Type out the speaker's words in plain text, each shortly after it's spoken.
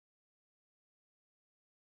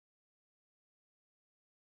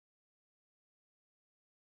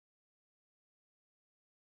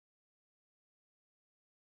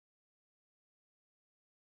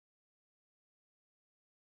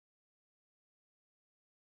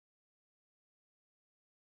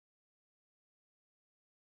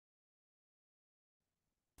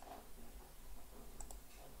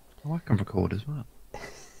Oh, I can record as well.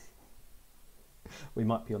 We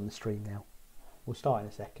might be on the stream now. We'll start in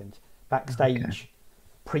a second. Okay. Backstage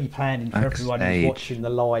pre-planning for everyone who's watching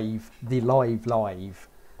Backstage. the live.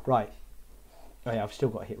 Right. Oh yeah, I've still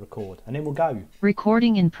got to hit record, and then we'll go.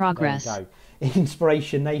 Recording in There we progress. go.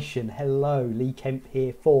 Inspiration Nation. Hello, Lee Kemp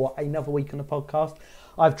here for another week on the podcast.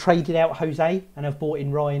 I've traded out Jose and I've brought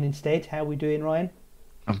in Ryan instead. How are we doing, Ryan?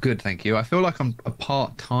 I'm good, thank you. I feel like I'm a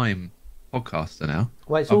part-time podcaster now.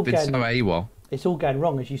 Well, it's I've all been so going. AWOL. It's all going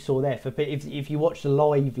wrong, as you saw there. If you watch the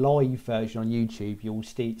live version on YouTube, you'll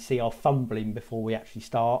see our fumbling before we actually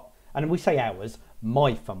start. And we say ours,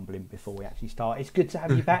 my fumbling before we actually start. It's good to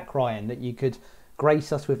have you back, Ryan, that you could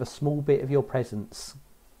grace us with a small bit of your presence.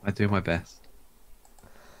 I do my best.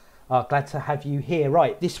 Glad to have you here.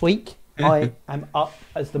 Right, this week I am up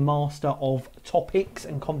as the master of topics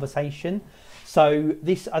and conversation. So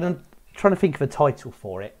this, I'm trying to think of a title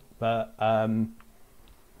for it, but I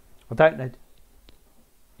don't know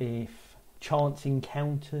if chance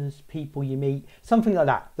encounters, people you meet, something like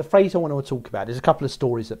that. The phrase I want to talk about, there's a couple of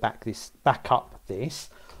stories that back up this.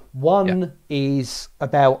 Yeah. One is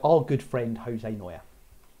about our good friend Jose Neuer.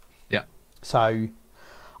 Yeah. So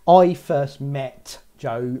I first met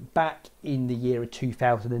Joe back in the year of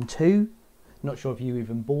 2002. Not sure if you were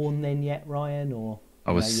even born then yet, Ryan, or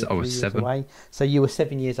I was you're I a few was years 7. away. So you were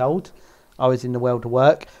 7 years old. I was in the world of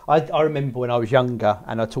work. I remember when I was younger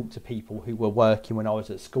and I talked to people who were working when I was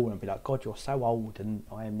at school and I'd be like, God, you're so old, and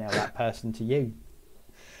I am now that person to you.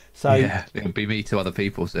 So Yeah, it'll be me to other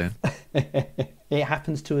people soon. it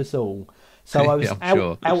happens to us all. So I was Yeah, I'm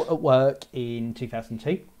sure. out at work in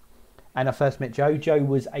 2002 and I first met Joe. Joe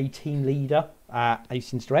was a team leader at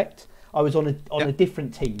Hastings Direct. I was on a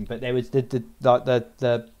different team, but there was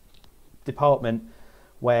the department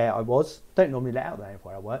where I was. Don't normally let out there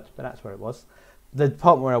where I worked, but that's where it was. The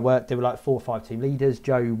department where I worked, there were like 4 or 5 team leaders.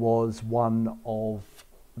 Joe was one of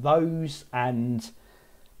those, and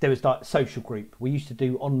there was like social group. We used to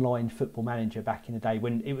do online Football Manager back in the day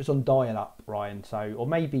when it was on dial-up, Ryan. So, or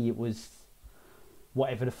maybe it was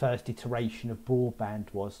whatever the first iteration of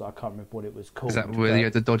broadband was. I can't remember what it was called. Is that where you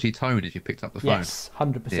had the dodgy tone as you picked up the phone? Yes,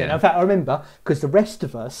 100%. Yeah. In fact, I remember because the rest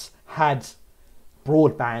of us had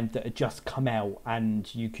broadband that had just come out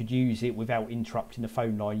and you could use it without interrupting the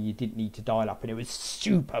phone line. You didn't need to dial up and it was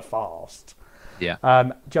super fast.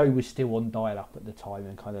 Yeah. Joe was still on dial-up at the time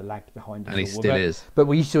and kind of lagged behind us And he all. still is. But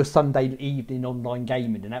we used to do a Sunday evening online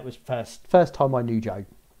gaming, and that was first time I knew Joe.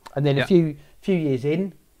 And then Yeah. a few years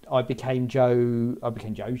in, I became Joe. I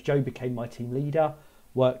became Joe's. Joe became my team leader.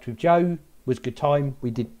 Worked with Joe. Was good time.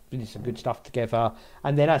 We did some good stuff together.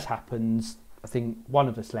 And then, as happens, I think one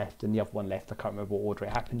of us left and the other one left. I can't remember what order it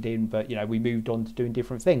happened in, but we moved on to doing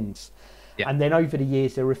different things. Yeah. And then over the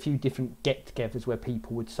years, there were a few different get-togethers where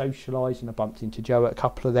people would socialise, and I bumped into Joe at a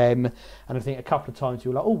couple of them. And I think a couple of times we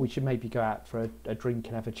were like, oh, we should maybe go out for a drink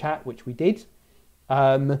and have a chat, which we did.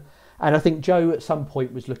 And I think Joe at some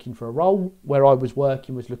point was looking for a role where I was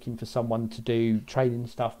working, was looking for someone to do training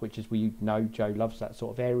stuff, which, as we know, Joe loves that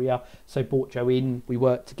sort of area. So brought Joe in, we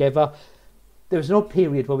worked together. There was an odd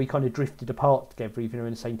period where we kind of drifted apart together, even though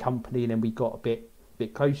in the same company, and then we got a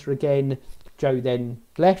bit closer again. Joe then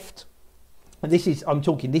left. And this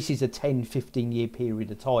is a 10, 15 year period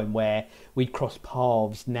of time where we'd cross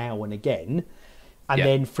paths now and again. And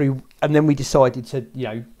Yeah. then we decided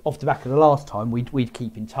to, off the back of the last time, we'd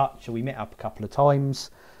keep in touch. So we met up a couple of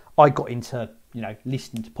times. I got into,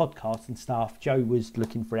 listening to podcasts and stuff. Joe was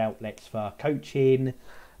looking for outlets for coaching.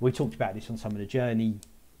 We talked about this on some of the Journey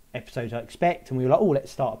episodes, I expect. And we were like, oh,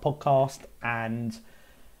 let's start a podcast. And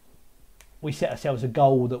we set ourselves a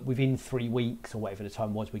goal that within 3 weeks or whatever the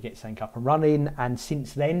time was, we get something up and running. And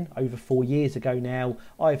since then, over 4 years ago now,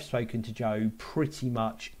 I've spoken to Joe pretty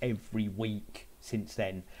much every week since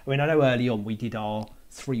then. I mean, I know early on we did our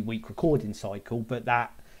 3-week recording cycle, but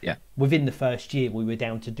that Yeah. within the first year, we were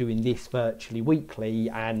down to doing this virtually weekly,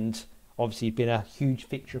 and obviously been a huge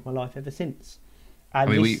feature of my life ever since. I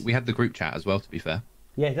And mean, this, we had the group chat as well, to be fair.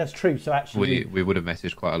 yeah, that's true. So actually, We would have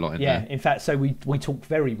messaged quite a lot in yeah, there. in fact, so we talk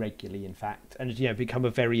very regularly, in fact, and become a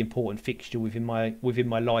very important fixture within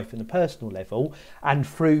my life and the personal level. And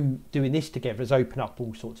through doing this together has opened up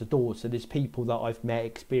all sorts of doors. So there's people that I've met,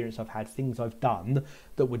 experience I've had, things I've done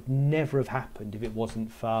that would never have happened if it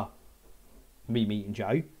wasn't for me meeting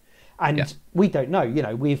Joe. And Yeah. we don't know,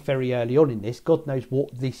 we're very early on in this. God knows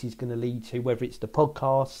what this is going to lead to, whether it's the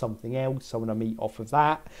podcast, something else, someone I meet off of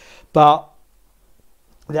that. But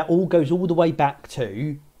that all goes all the way back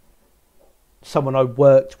to someone I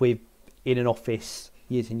worked with in an office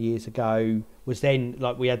years and years ago. Was then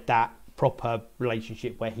like we had that proper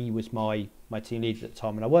relationship where he was my team leader at the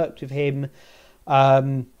time and I worked with him.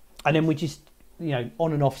 and then we just,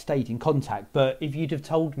 on and off stayed in contact. But if you'd have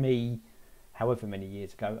told me, however many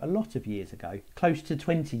years ago, a lot of years ago, close to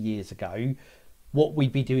 20 years ago, what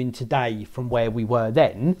we'd be doing today from where we were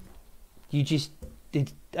then, you just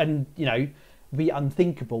did, and be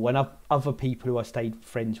unthinkable when other people who I stayed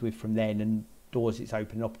friends with from then, and doors it's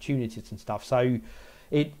open, opportunities and stuff. So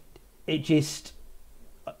it just,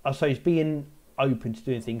 I suppose, being open to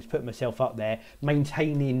doing things, putting myself up there,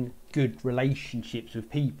 maintaining good relationships with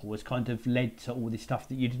people has kind of led to all this stuff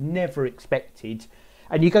that you'd never expected.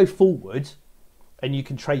 And you go forward and you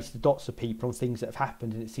can trace the dots of people on things that have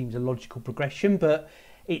happened, and it seems a logical progression, but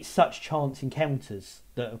it's such chance encounters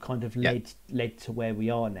that have kind of led to where we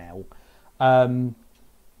are now. And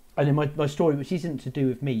then my story, which isn't to do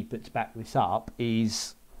with me, but to back this up,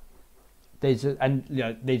 is there's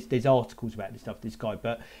articles about this stuff, this guy,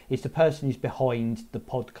 but it's the person who's behind the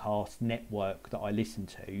podcast network that I listen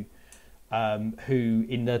to, who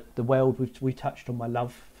in the world, we touched on my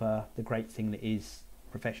love for the great thing that is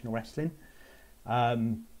professional wrestling.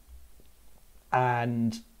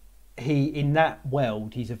 And he, in that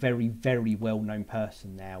world, he's a very, very well-known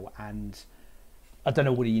person now, and I don't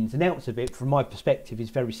know all the ins and outs of it. From my perspective, he's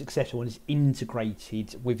very successful and is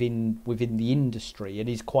integrated within the industry, and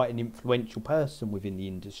he's quite an influential person within the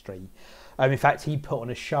industry. In fact, he put on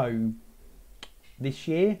a show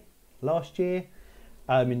last year,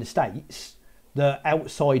 in the States, that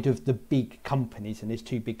outside of the big companies, and there's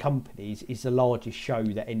two big companies, is the largest show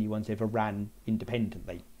that anyone's ever ran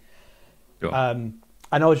independently. Sure.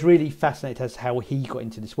 And I was really fascinated as to how he got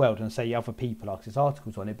into this world, and I say other people asked his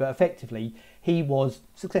articles on it, but effectively he was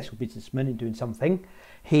a successful businessman in doing something.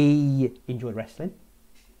 He enjoyed wrestling.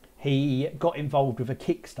 He got involved with a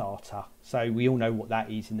Kickstarter, so we all know what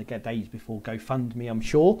that is in the days before GoFundMe, I'm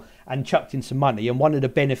sure, and chucked in some money. And one of the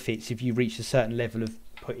benefits, if you reach a certain level of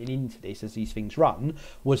putting into this as these things run,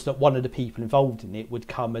 was that one of the people involved in it would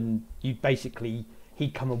come, and he'd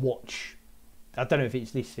come and watch. I don't know if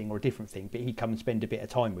it's this thing or a different thing, but he'd come and spend a bit of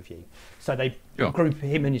time with you. So they group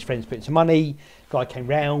him and his friends put in some money. Guy came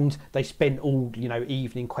round. They spent all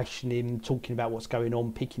evening questioning him, talking about what's going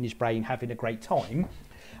on, picking his brain, having a great time.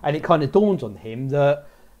 And it kind of dawned on him that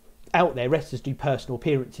out there, wrestlers do personal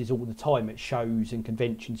appearances all the time at shows and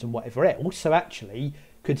conventions and whatever else. So actually,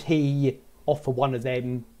 could he offer one of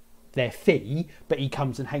them their fee, but he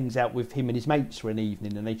comes and hangs out with him and his mates for an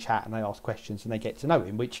evening, and they chat and they ask questions and they get to know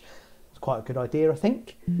him, which is quite a good idea, I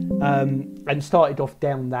think. And started off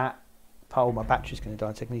down that. Oh, my battery's going to die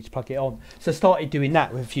in a second, I need to plug it on. So started doing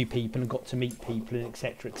that with a few people and got to meet people and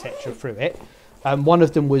etc through it. One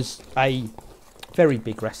of them was a very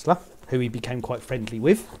big wrestler who he became quite friendly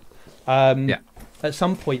with. At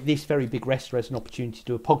some point, this very big wrestler has an opportunity to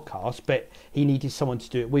do a podcast, but he needed someone to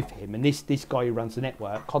do it with him. And this guy who runs the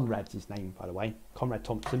network, Conrad's his name, by the way, Conrad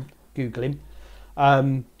Thompson, Google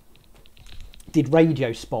him, did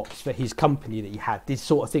radio spots for his company that he had. This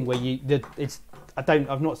sort of thing where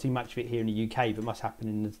I've not seen much of it here in the UK, but must happen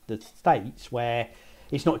in the States, where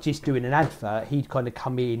it's not just doing an advert. He'd kind of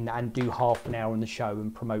come in and do half an hour on the show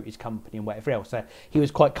and promote his company and whatever else. So he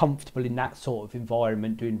was quite comfortable in that sort of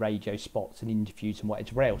environment, doing radio spots and interviews and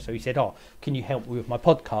whatever else. So he said, can you help me with my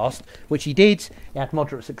podcast? Which he did. He had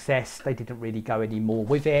moderate success. They didn't really go any more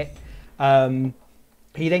with it.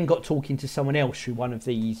 He then got talking to someone else through one of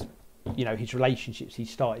these, his relationships he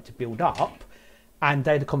started to build up. And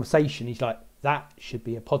they had a conversation. He's like, that should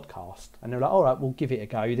be a podcast. And they're like, all right, we'll give it a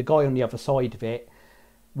go. The guy on the other side of it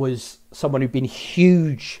was someone who'd been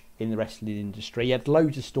huge in the wrestling industry. He had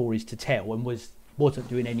loads of stories to tell and wasn't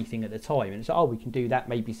doing anything at the time. And it's like, we can do that,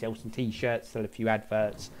 maybe sell some T-shirts, sell a few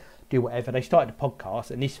adverts, do whatever. They started a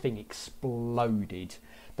podcast and this thing exploded.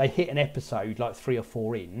 They hit an episode like 3 or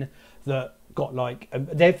 4 in that got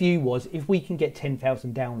their view was, if we can get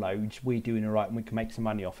 10,000 downloads, we're doing all right and we can make some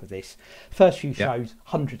money off of this. First few shows,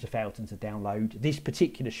 hundreds of thousands of downloads. This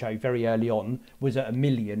particular show very early on was at 1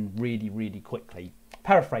 million really, really quickly.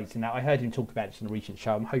 Paraphrasing that, I heard him talk about this on a recent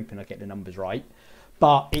show. I'm hoping I get the numbers right.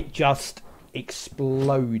 But it just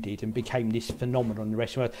exploded and became this phenomenon in the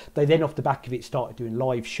restaurant. They then, off the back of it, started doing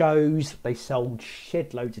live shows. They sold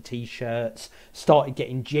shed loads of T-shirts, started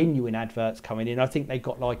getting genuine adverts coming in. I think they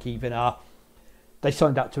got they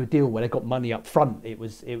signed up to a deal where they got money up front. It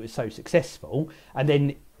was so successful. And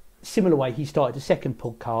then, similar way, he started a second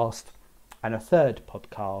podcast and a third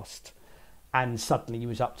podcast. And suddenly he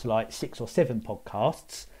was up to 6 or 7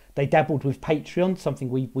 podcasts. They dabbled with Patreon, something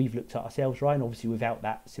we've looked at ourselves, Ryan, obviously without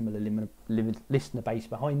that similar listener base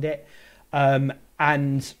behind it.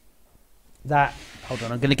 And that, hold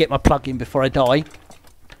on, I'm going to get my plug in before I die.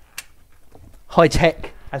 High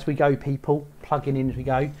tech as we go, people, plugging in as we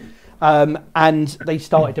go. And they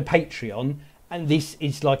started a Patreon, and this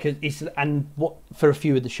is like for a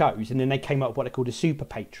few of the shows, and then they came up with what they called a super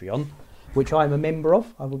Patreon, which I'm a member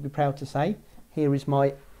of. I would be proud to say. Here is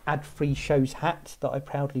my ad-free shows hat that I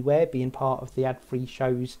proudly wear, being part of the ad-free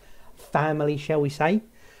shows family, shall we say?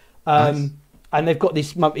 Nice. And they've got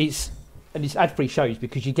this. It's ad-free shows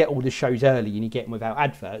because you get all the shows early and you get them without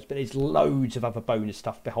adverts, but there's loads of other bonus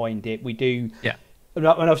stuff behind it. We do. Yeah. And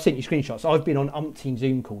I've sent you screenshots. I've been on umpteen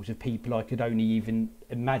Zoom calls of people I could only even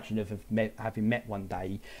imagine of having met one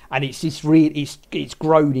day, and it's this it's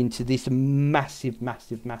grown into this massive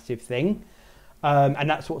thing, and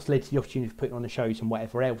that's what's led to the opportunity of putting on the shows and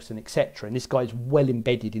whatever else and etc. And this guy's well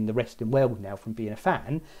embedded in the wrestling world now from being a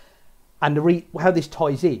fan. And how this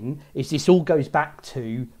ties in is this all goes back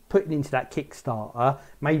to putting into that Kickstarter.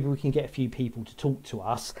 Maybe we can get a few people to talk to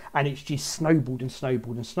us, and it's just snowballed and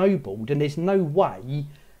snowballed and snowballed. And there's no way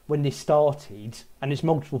when this started, and there's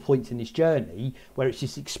multiple points in this journey where it's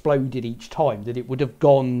just exploded each time, that it would have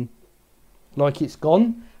gone like it's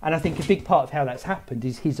gone. And I think a big part of how that's happened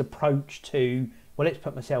is his approach to, well, let's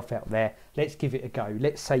put myself out there, let's give it a go,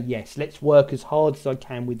 let's say yes, let's work as hard as I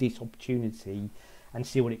can with this opportunity and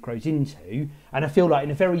see what it grows into. And I feel like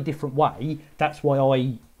in a very different way, that's why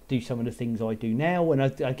I do some of the things I do now. And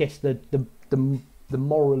I guess the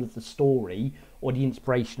moral of the story, or the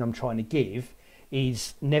inspiration I'm trying to give,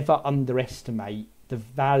 is never underestimate the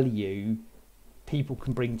value people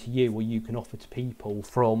can bring to you, or you can offer to people,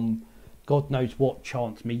 from God knows what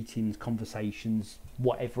chance meetings, conversations,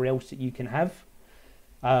 whatever else that you can have.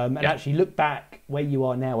 And actually look back where you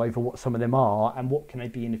are now over what some of them are, and what can they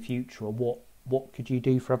be in the future, or what could you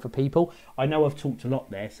do for other people. I know I've talked a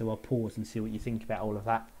lot there, so I'll pause and see what you think about all of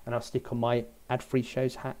that, and I'll stick on my ad-free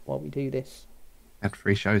shows hat while we do this.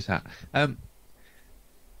 Ad-free shows hat.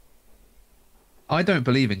 I don't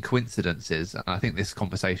believe in coincidences, and I think this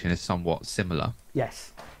conversation is somewhat similar.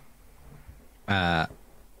 Yes. I've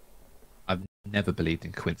never believed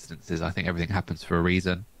in coincidences. I think everything happens for a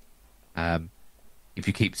reason. If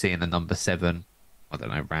you keep seeing the number 7, I don't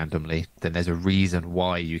know, randomly, then there's a reason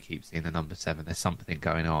why you keep seeing the number 7. There's something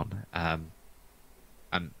going on.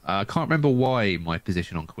 And I can't remember why my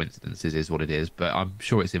position on coincidences is what it is, but I'm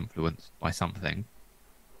sure it's influenced by something.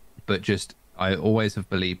 But just, I always have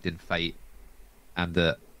believed in fate, and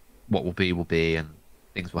that what will be, and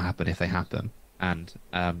things will happen if they happen. And,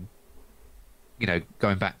 you know,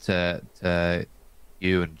 going back to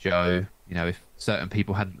you and Joe, you know, if certain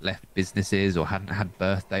people hadn't left businesses or hadn't had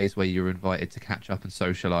birthdays where you were invited to catch up and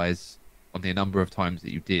socialize on the number of times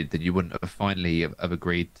that you did, then you wouldn't have finally have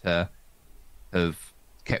agreed to have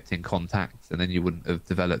kept in contact, and then you wouldn't have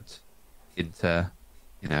developed into,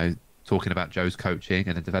 you know, talking about Joe's coaching,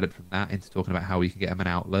 and then developed from that into talking about how we can get him an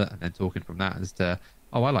outlet, and then talking from that as to,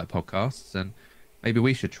 oh, I like podcasts and maybe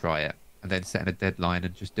we should try it, and then setting a deadline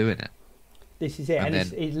and just doing it. This is it, and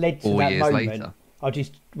it led to 4 that years moment. later.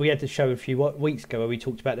 We had the show a few weeks ago where we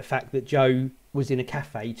talked about the fact that Joe was in a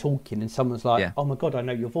cafe talking, and someone's like, "Oh my God, I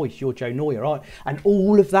know your voice. You're Joe Neuer, aren't?" And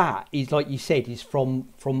all of that is, like you said, is from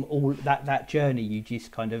all that journey you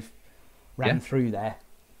just kind of ran through there.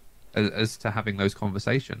 As to having those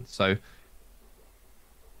conversations, so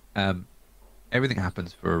everything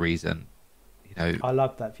happens for a reason. You know, I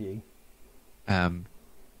love that view. Even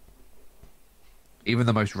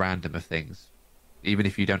the most random of things. Even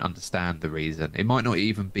if you don't understand the reason, it might not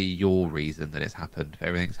even be your reason that it's happened.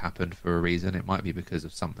 Everything's happened for a reason. It might be because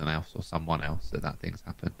of something else or someone else that thing's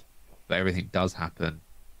happened. But everything does happen,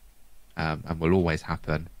 and will always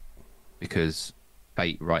happen, because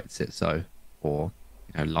fate writes it so, or,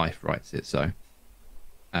 you know, life writes it so.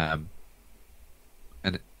 And,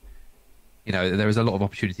 you know, there is a lot of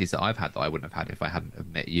opportunities that I've had that I wouldn't have had if I hadn't have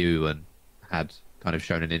met you and had kind of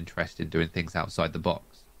shown an interest in doing things outside the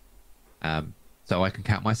box. So I can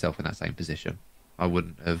count myself in that same position. I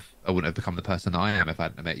wouldn't have become the person that I am if I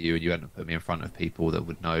hadn't met you, and you hadn't put me in front of people that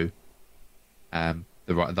would know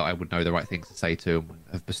that I would know the right things to say to, and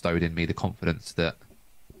have bestowed in me the confidence that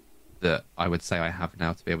I would say I have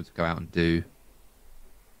now to be able to go out and do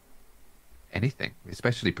anything,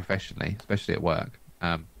 especially professionally, especially at work.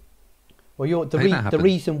 Well, the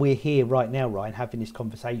reason we're here right now, Ryan, having this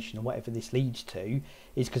conversation and whatever this leads to,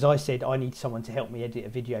 is because I said I need someone to help me edit a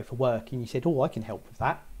video for work, and you said, "Oh, I can help with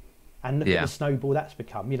that." And look at the snowball that's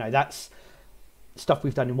become. You know, that's stuff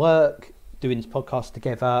we've done in work, doing this podcast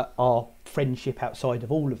together, our friendship outside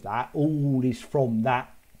of all of that. All is from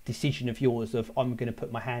that decision of yours of, I'm going to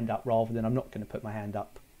put my hand up rather than I'm not going to put my hand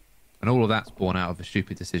up. And all of that's born out of a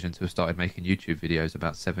stupid decision to have started making YouTube videos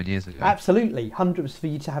about 7 years ago. Absolutely. 100% for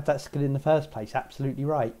you to have that skill in the first place. Absolutely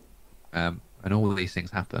right. And all of these things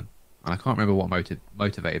happen. and I can't remember what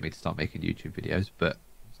motivated me to start making YouTube videos, but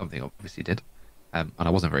something obviously did, and I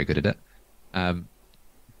wasn't very good at it.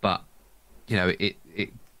 But you know,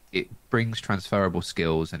 it brings transferable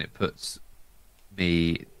skills, and it puts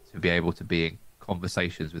me to be able to be in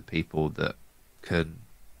conversations with people can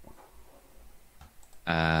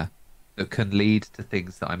that can lead to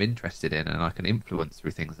things that I'm interested in, and I can influence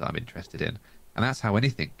through things that I'm interested in. And that's how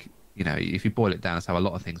anything, you know, if you boil it down, that's how a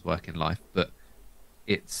lot of things work in life. But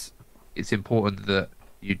it's important that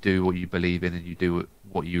you do what you believe in and you do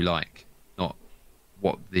what you like, not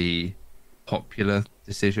what the popular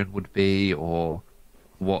decision would be or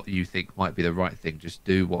what you think might be the right thing. Just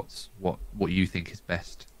do what you think is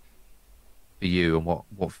best for you and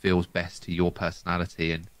what feels best to your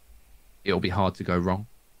personality, and it'll be hard to go wrong.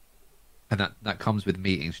 And that comes with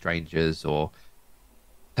meeting strangers or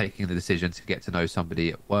taking the decision to get to know somebody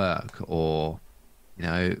at work, or you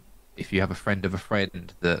know, if you have a friend of a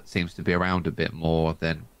friend that seems to be around a bit more,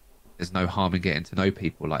 then there's no harm in getting to know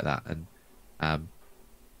people like that. And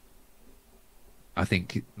I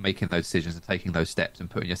think making those decisions and taking those steps and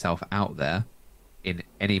putting yourself out there in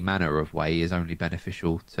any manner of way is only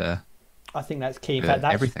beneficial to I think that's key. In fact,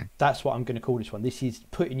 everything. That's what I'm going to call this one. This is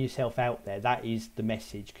putting yourself out there. That is the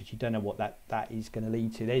message, because you don't know what that is going to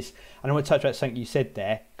lead to. And I want to touch about something you said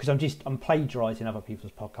there, because I'm plagiarising other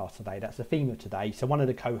people's podcasts today. That's the theme of today. So one of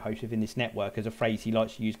the co-hosts within this network has a phrase he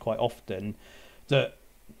likes to use quite often that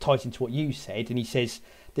ties into what you said, and he says,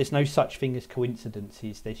 "There's no such thing as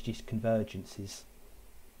coincidences. There's just convergences."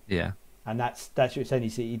 Yeah. And that's what it's saying,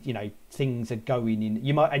 is, you know, things are going in.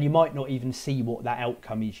 You might not even see what that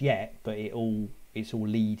outcome is yet, but it's all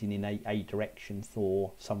leading in a direction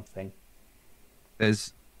for something. I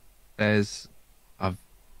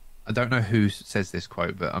don't know who says this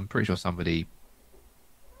quote, but I'm pretty sure somebody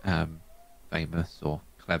famous or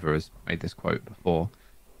clever has made this quote before,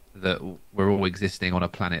 that we're all existing on a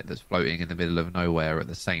planet that's floating in the middle of nowhere at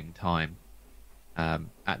the same time,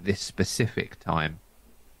 at this specific time,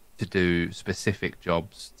 to do specific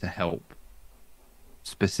jobs to help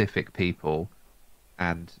specific people,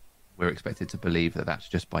 and we're expected to believe that that's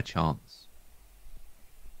just by chance.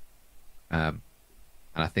 And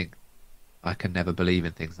I think I can never believe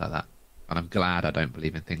in things like that, and I'm glad I don't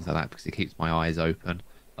believe in things like that, because it keeps my eyes open.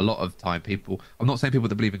 A lot of time, I'm not saying people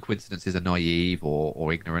that believe in coincidences are naive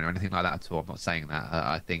or ignorant or anything like that at all. I'm not saying that.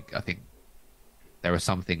 I think there are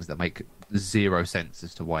some things that make zero sense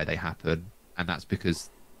as to why they happen, and that's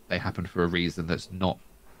because they happen for a reason that's not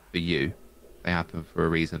for you. They happen for a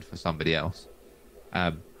reason for somebody else.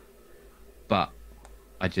 But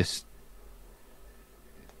I just,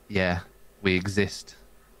 yeah, we exist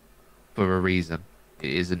for a reason.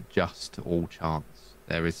 It isn't just all chance.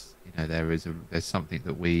 There's something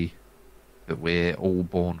that we're all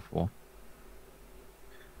born for.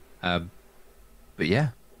 But yeah,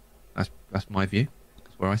 that's my view.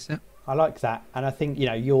 That's where I sit. I like that, and I think, you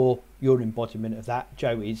know, you're an embodiment of that.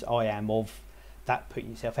 Joe is, I am, of that putting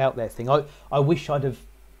yourself out there thing. I wish I'd have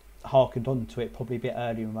harkened on to it probably a bit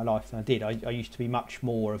earlier in my life than I did. I used to be much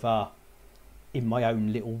more of in my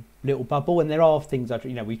own little bubble, and there are things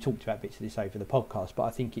we've talked about bits of this over the podcast, but I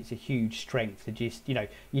think it's a huge strength to just, you know,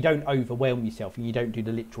 you don't overwhelm yourself and you don't do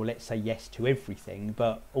the literal let's say yes to everything,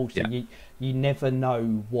 but also you never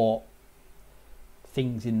know what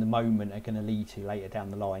things in the moment are going to lead to later down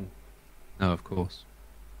the line. No, of course.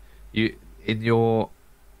 You in your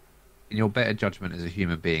better judgment as a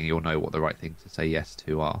human being, you'll know what the right thing to say yes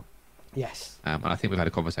to are. Yes. And I think we've had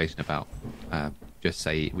a conversation about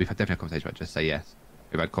definitely a conversation about just say yes.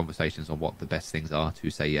 We've had conversations on what the best things are to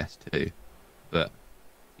say yes to, but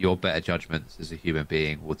your better judgments as a human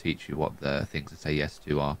being will teach you what the things to say yes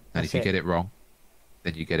to are. And if you get it wrong,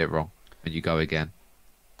 then you get it wrong and you go again.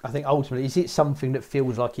 I think ultimately, is it something that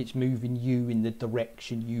feels like it's moving you in the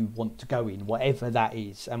direction you want to go in, whatever that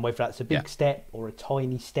is, and whether that's a big step or a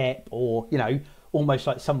tiny step, or, you know, almost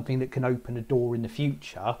like something that can open a door in the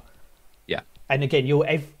future. Yeah. And again,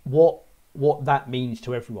 what that means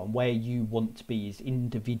to everyone, where you want to be, is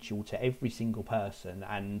individual to every single person,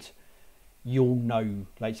 and you'll know,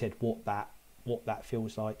 like I said, what that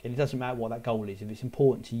feels like. And it doesn't matter what that goal is. If it's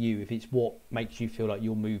important to you, if it's what makes you feel like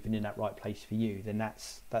you're moving in that right place for you, then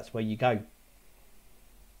that's where you go.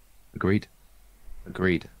 Agreed.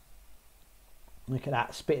 Look at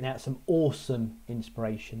that, spitting out some awesome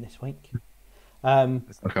inspiration this week.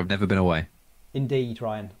 It's like I've never been away. Indeed,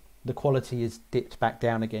 Ryan. The quality has dipped back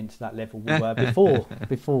down again to that level we were before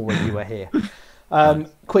when you were here.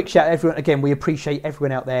 Quick shout out everyone again. We appreciate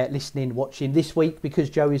everyone out there listening, watching this week, because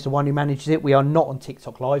Joe is the one who manages it. We are not on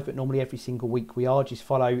TikTok Live, but normally every single week we are. Just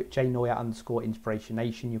follow @Inspiration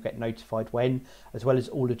Nation. You'll get notified when, as well as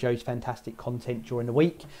all of Joe's fantastic content during the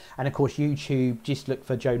week. And of course, YouTube. Just look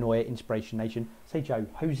for Joe Neuer Inspiration Nation. Say Joe,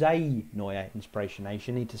 Jose Neuer Inspiration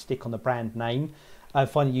Nation. Need to stick on the brand name.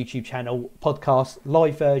 Find the YouTube channel, podcast,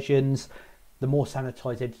 live versions, the more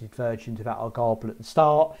sanitised edited versions of our garble at the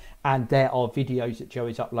start, and there are videos that Joe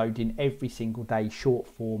is uploading every single day, short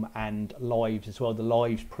form and lives as well. The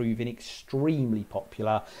lives proving extremely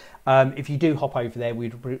popular. If you do hop over there,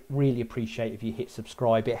 we'd really appreciate if you hit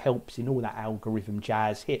subscribe. It helps in all that algorithm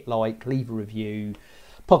jazz. Hit like, leave a review.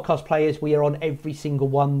 Podcast players, we are on every single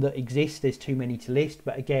one that exists. There's too many to list,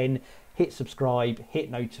 but again, hit subscribe,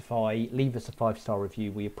 hit notify, leave us a 5-star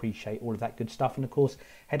review. We appreciate all of that good stuff. And of course,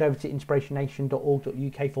 head over to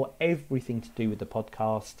inspirationnation.org.uk for everything to do with the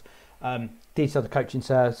podcast. These are the coaching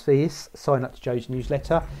services. Sign up to Joe's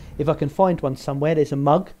newsletter. If I can find one somewhere, there's a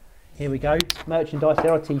mug. Here we go. Merchandise.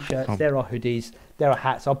 There are t-shirts. There are hoodies. There are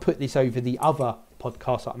hats. I'll put this over the other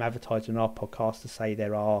podcast that I'm advertising on our podcast to say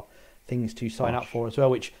there are things to sign up for as well,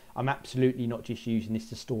 which I'm absolutely not just using this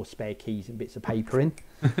to store spare keys and bits of paper in.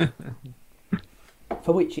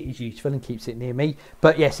 For which it is useful and keeps it near me.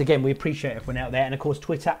 But yes, again, we appreciate everyone out there. And of course,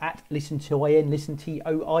 Twitter @ListenToIN,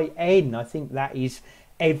 ListenToIN. I think that is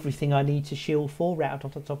everything I need to shield for right out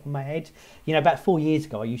off the top of my head. You know, about 4 years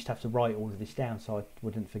ago, I used to have to write all of this down so I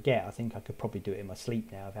wouldn't forget. I think I could probably do it in my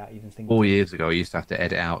sleep now without even thinking. 4 years ago, I used to have to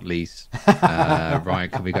edit out Lee's. Ryan,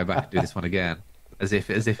 can we go back and do this one again? As if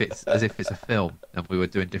it's a film and we were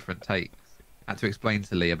doing different takes. I had to explain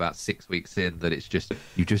to Lee about 6 weeks in that it's just,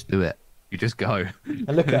 you just do it. You just go.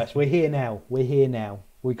 And look at us. We're here now.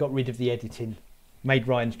 We got rid of the editing. Made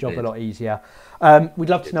Ryan's job a lot easier. We'd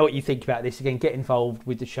love to know what you think about this. Again, get involved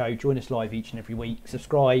with the show. Join us live each and every week.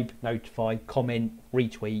 Subscribe, notify, comment,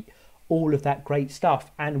 retweet, all of that great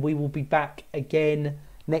stuff. And we will be back again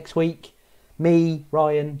next week. Me,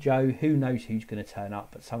 Ryan, Joe, who knows who's going to turn up,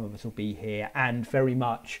 but some of us will be here. And very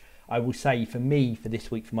much, I will say for me, for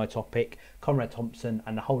this week, for my topic, Conrad Thompson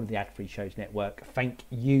and the whole of the Ad Free Shows Network, thank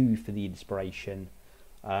you for the inspiration.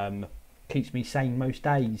 Keeps me sane most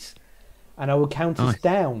days. And I will count us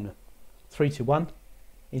down. 3, 2, 1.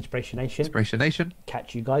 Inspiration Nation. Inspiration Nation.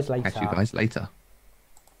 Catch you guys later.